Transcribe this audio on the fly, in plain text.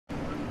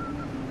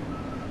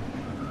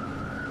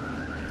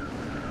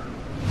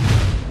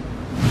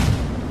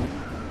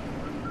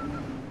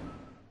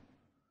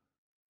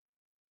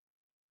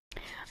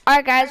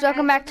Alright guys,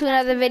 welcome back to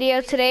another video.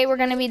 Today we're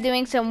going to be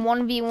doing some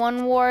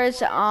 1v1 wars.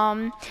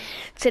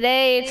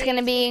 Today it's going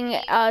to be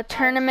a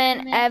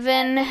tournament,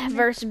 Evan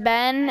versus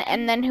Ben,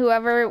 and then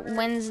whoever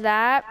wins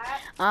that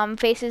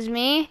faces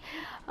me.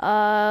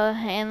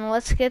 And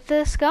let's get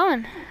this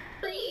going.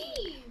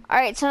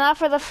 Alright, so now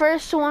for the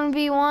first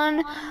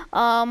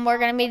 1v1, we're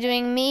going to be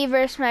doing me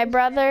versus my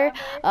brother,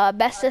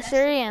 best of 3,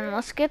 and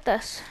let's get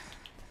this.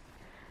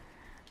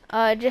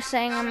 Just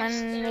saying I'm a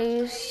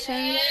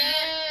nuisance.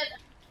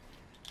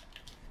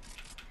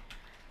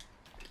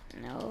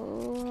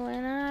 No,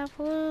 and I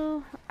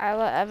flew. I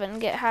let Evan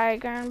get high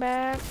ground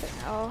back.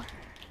 Oh.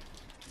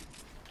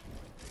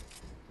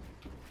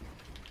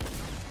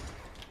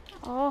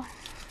 Oh.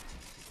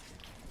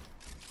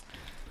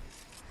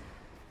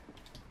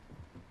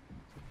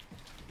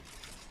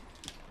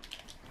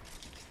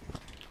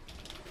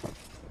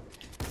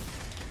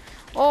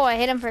 Oh, I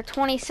hit him for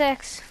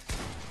 26.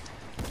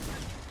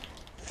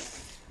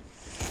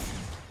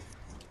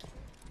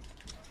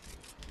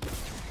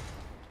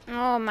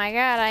 Oh my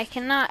god, I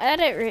cannot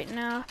edit right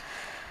now.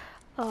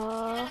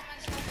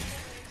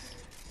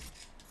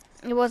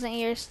 It wasn't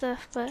your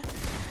stuff, but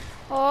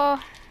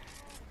oh,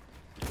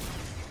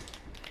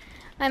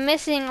 I'm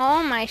missing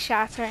all my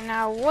shots right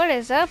now. What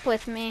is up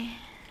with me?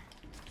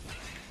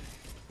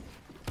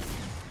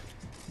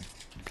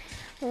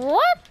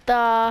 What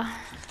the?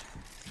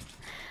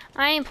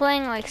 I am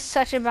playing like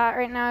such a bot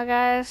right now,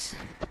 guys.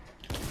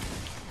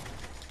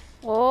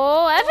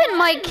 Oh, Evan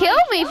might kill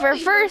me for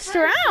first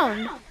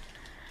round.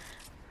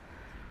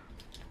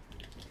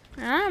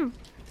 I'm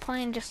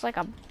playing just like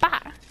a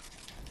bot.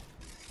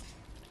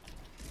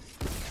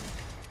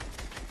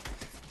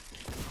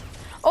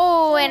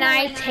 Oh, and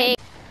I take.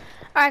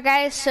 Alright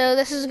guys, so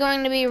this is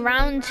going to be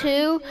round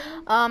 2.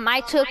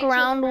 I took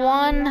round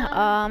 1,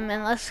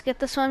 and let's get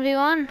this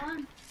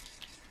 1v1.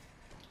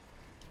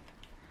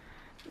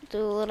 Do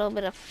a little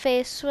bit of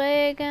face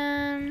sway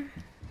again.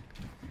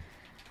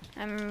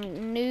 I'm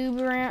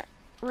noob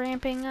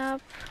ramping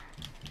up.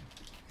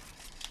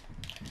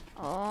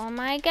 Oh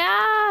my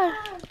god!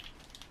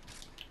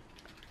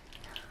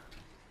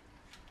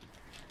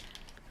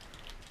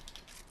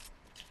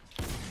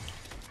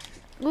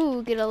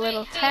 Ooh, get a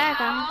little tag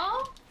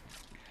on.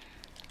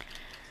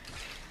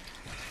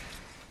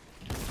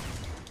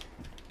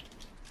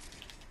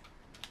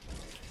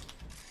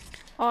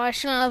 Oh, I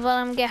shouldn't have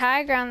let him get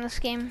high ground this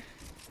game.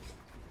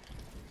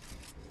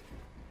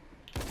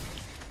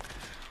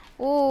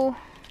 Ooh.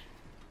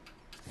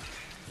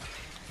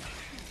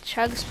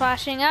 Chug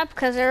splashing up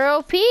because they're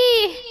OP.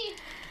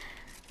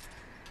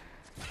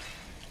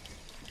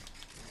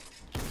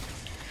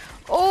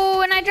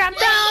 Oh, and I dropped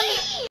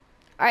down.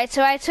 Alright,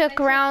 so I took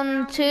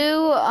round 2.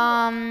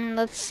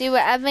 Let's see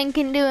what Evan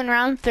can do in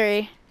round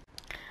 3.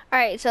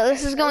 Alright, so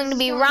this is going to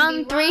be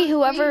round 3.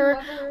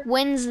 Whoever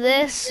wins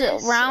this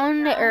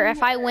round, or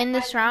if I win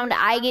this round,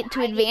 I get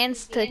to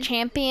advance to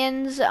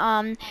Champions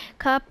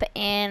Cup,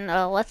 and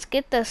let's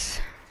get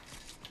this.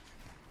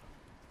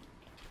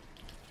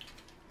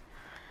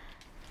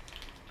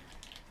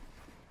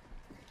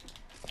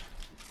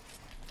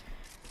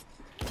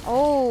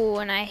 Oh,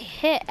 and I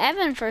hit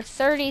Evan for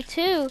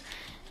 32.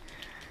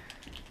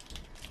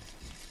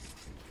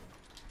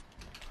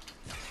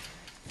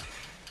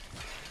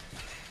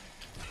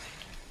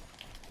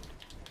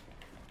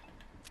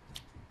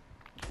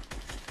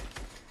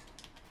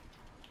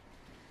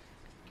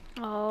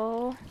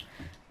 Oh,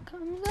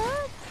 comes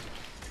up.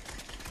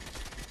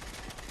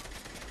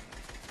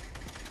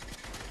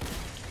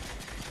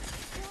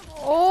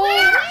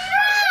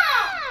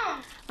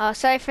 Oh,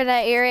 sorry for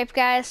that ear rape,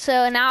 guys.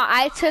 So now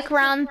I took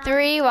round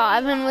 3 while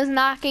Evan was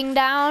knocking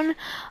down,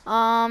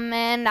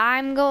 and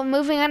I'm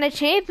moving on to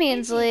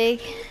Champions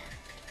League.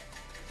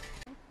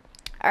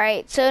 All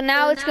right, so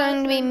now it's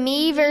going to be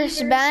me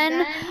versus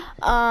Ben.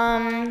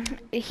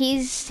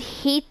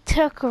 He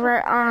took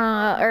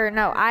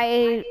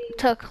I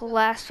took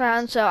last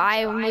round, so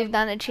I moved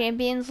on to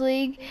Champions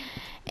League,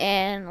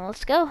 and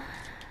let's go.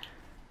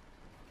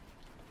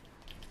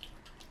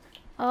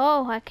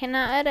 Oh, I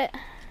cannot edit.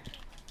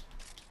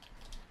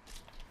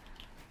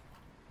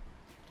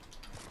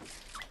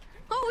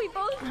 Oh, we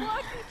both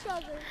blocked each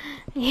other.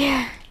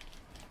 Yeah.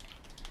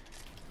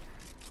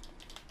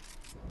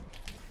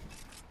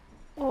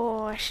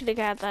 Oh, I should have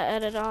got that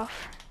edit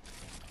off.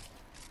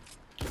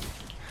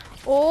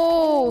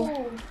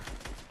 Oh.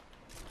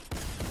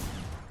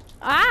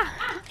 Ah.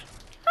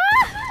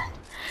 Ah.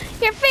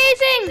 You're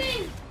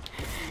phasing.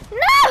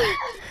 No.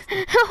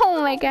 Oh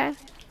my god.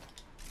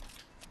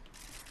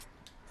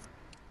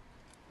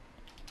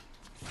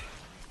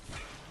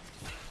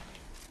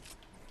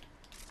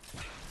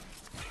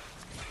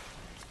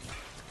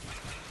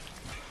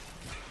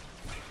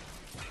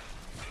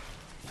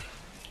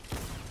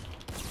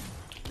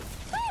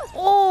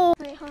 Oh.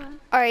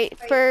 Alright,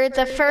 for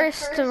the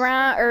first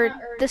round, or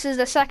this is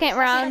the second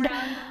round,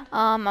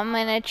 I'm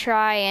gonna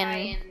try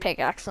and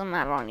pickaxe them.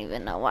 I don't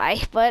even know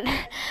why, but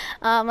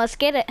let's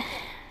get it.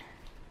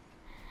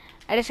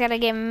 I just gotta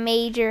get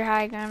major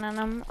high ground on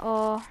them.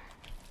 Oh,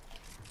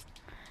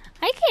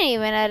 I can't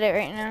even edit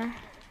right now.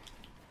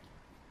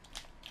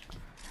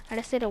 I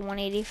just did a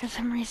 180 for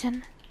some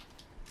reason.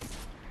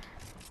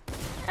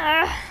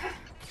 No.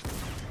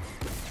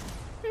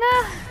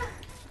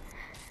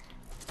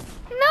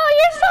 No,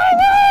 you're so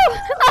low!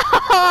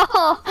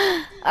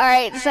 Oh.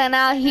 Alright, so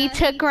now he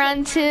took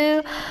round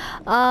 2.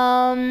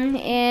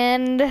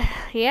 And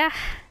yeah.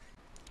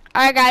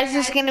 Alright guys,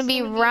 this is gonna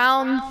be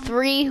round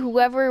 3.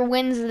 Whoever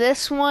wins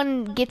this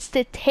one gets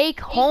to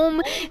take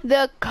home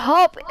the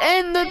cup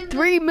and the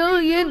 $3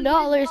 million. No,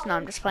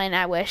 I'm just playing,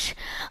 I wish.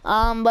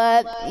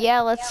 But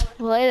yeah, let's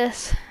play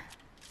this.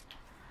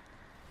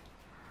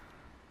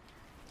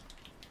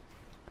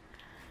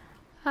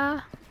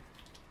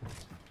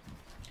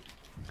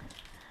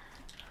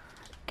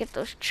 Get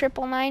those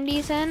triple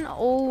 90s in.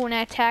 Oh, and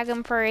I tag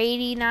him for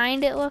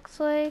 89, it looks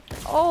like.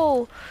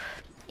 Oh,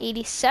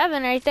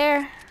 87 right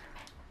there.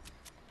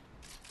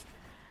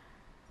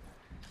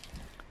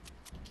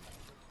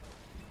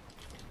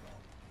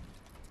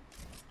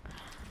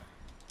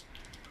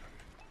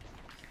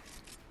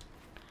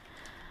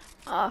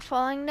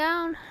 Falling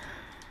down.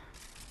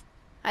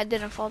 I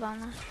didn't fall down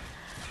though.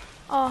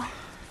 Oh.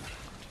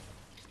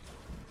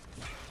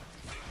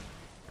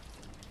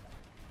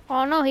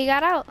 Oh no, he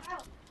got out.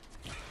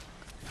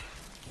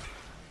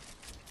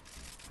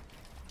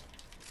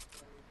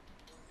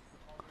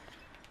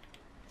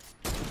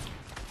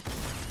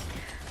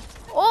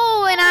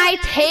 Oh, and I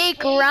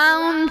take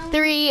round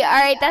 3.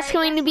 Alright, that's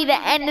going to be the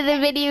end of the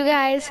video,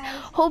 guys.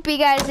 Hope you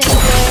guys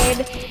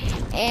enjoyed.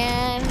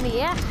 And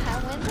yeah, I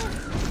win this.